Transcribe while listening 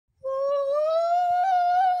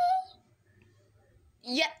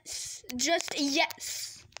Yes. Just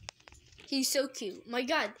yes. He's so cute. My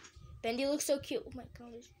God. Bendy looks so cute. Oh my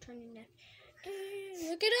God, it's turning that.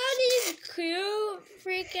 Look at all these cute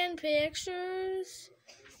freaking pictures.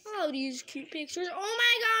 All these cute pictures. Oh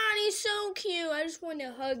my God, he's so cute. I just want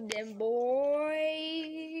to hug them,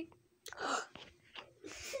 boy.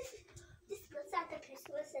 This goes out the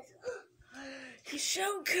Christmas. He's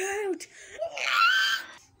so cute.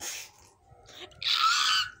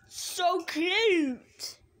 So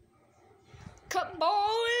cute. Cut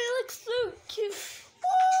boy looks so cute.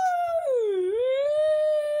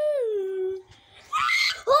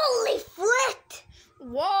 Holy flit!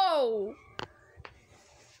 Whoa.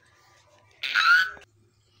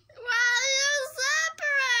 Why you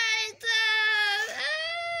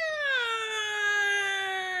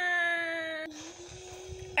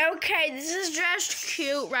separated? Okay, this is just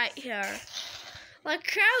cute right here. Look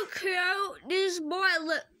how cute this boy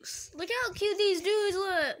looks. Look how cute these dudes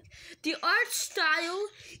look. The art style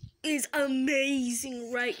is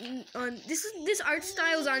amazing right on. This art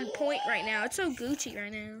style is on point right now. It's so Gucci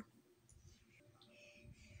right now.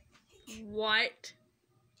 What?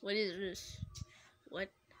 What is this?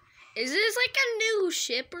 What? Is this like a new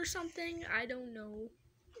ship or something? I don't know.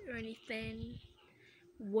 Or anything.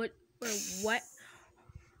 What? Or what?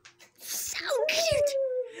 So cute!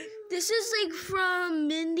 This is like from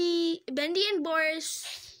Bendy and Boris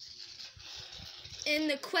in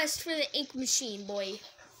the quest for the ink machine, boy.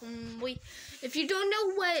 Boy. If you don't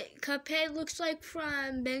know what Cuphead looks like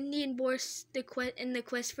from Bendy and Boris in the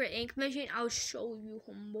quest for ink machine, I'll show you,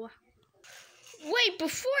 homeboy. Wait,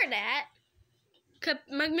 before that,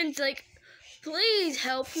 Mugman's like, please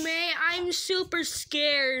help me. I'm super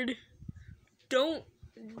scared. Don't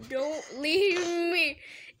leave me.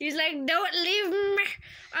 He's like, don't leave me.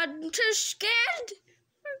 I'm too scared.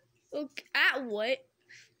 Okay, at what?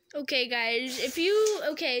 Okay, guys,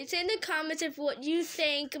 say in the comments if what you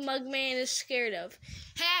think Mugman is scared of.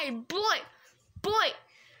 Hey, boy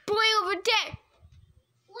over there.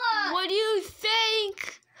 What do you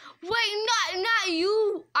think? Wait, not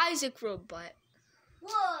you, Isaac Robot.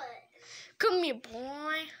 What? Come here,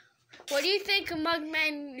 boy. What do you think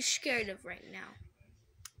Mugman is scared of right now?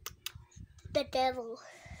 The devil.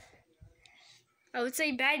 I would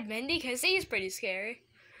say Bad Bendy because he's pretty scary.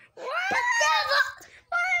 What? The devil!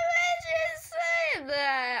 Why would you say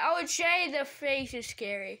that? I would say the face is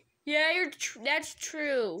scary. Yeah, that's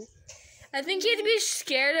true. I think he'd be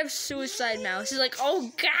scared of Suicide Mouse. He's like,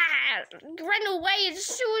 oh God, run away, it's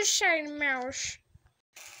Suicide Mouse.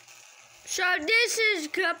 So this is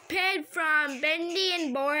Cuphead from Bendy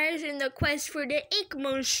and Boris in the quest for the ink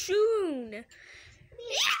machine.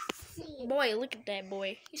 Yes! Boy, look at that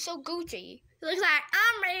boy. He's so Gucci. He looks like,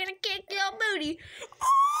 I'm ready to kick your booty.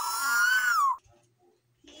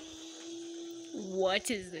 What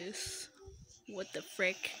is this? What the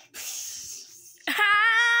frick?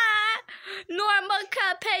 Normal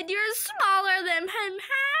Cuphead, you're smaller than him.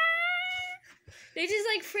 They just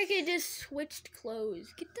like freaking just switched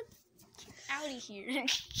clothes. Get out of here.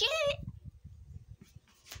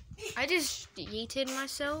 I just yeeted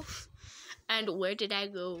myself. And where did I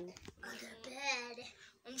go? On the bed.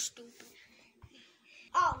 I'm stupid.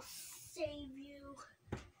 I'll save you.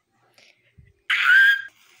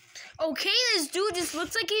 Okay, this dude just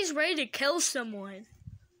looks like he's ready to kill someone.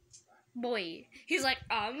 Boy, he's like,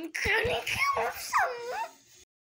 I'm gonna kill someone.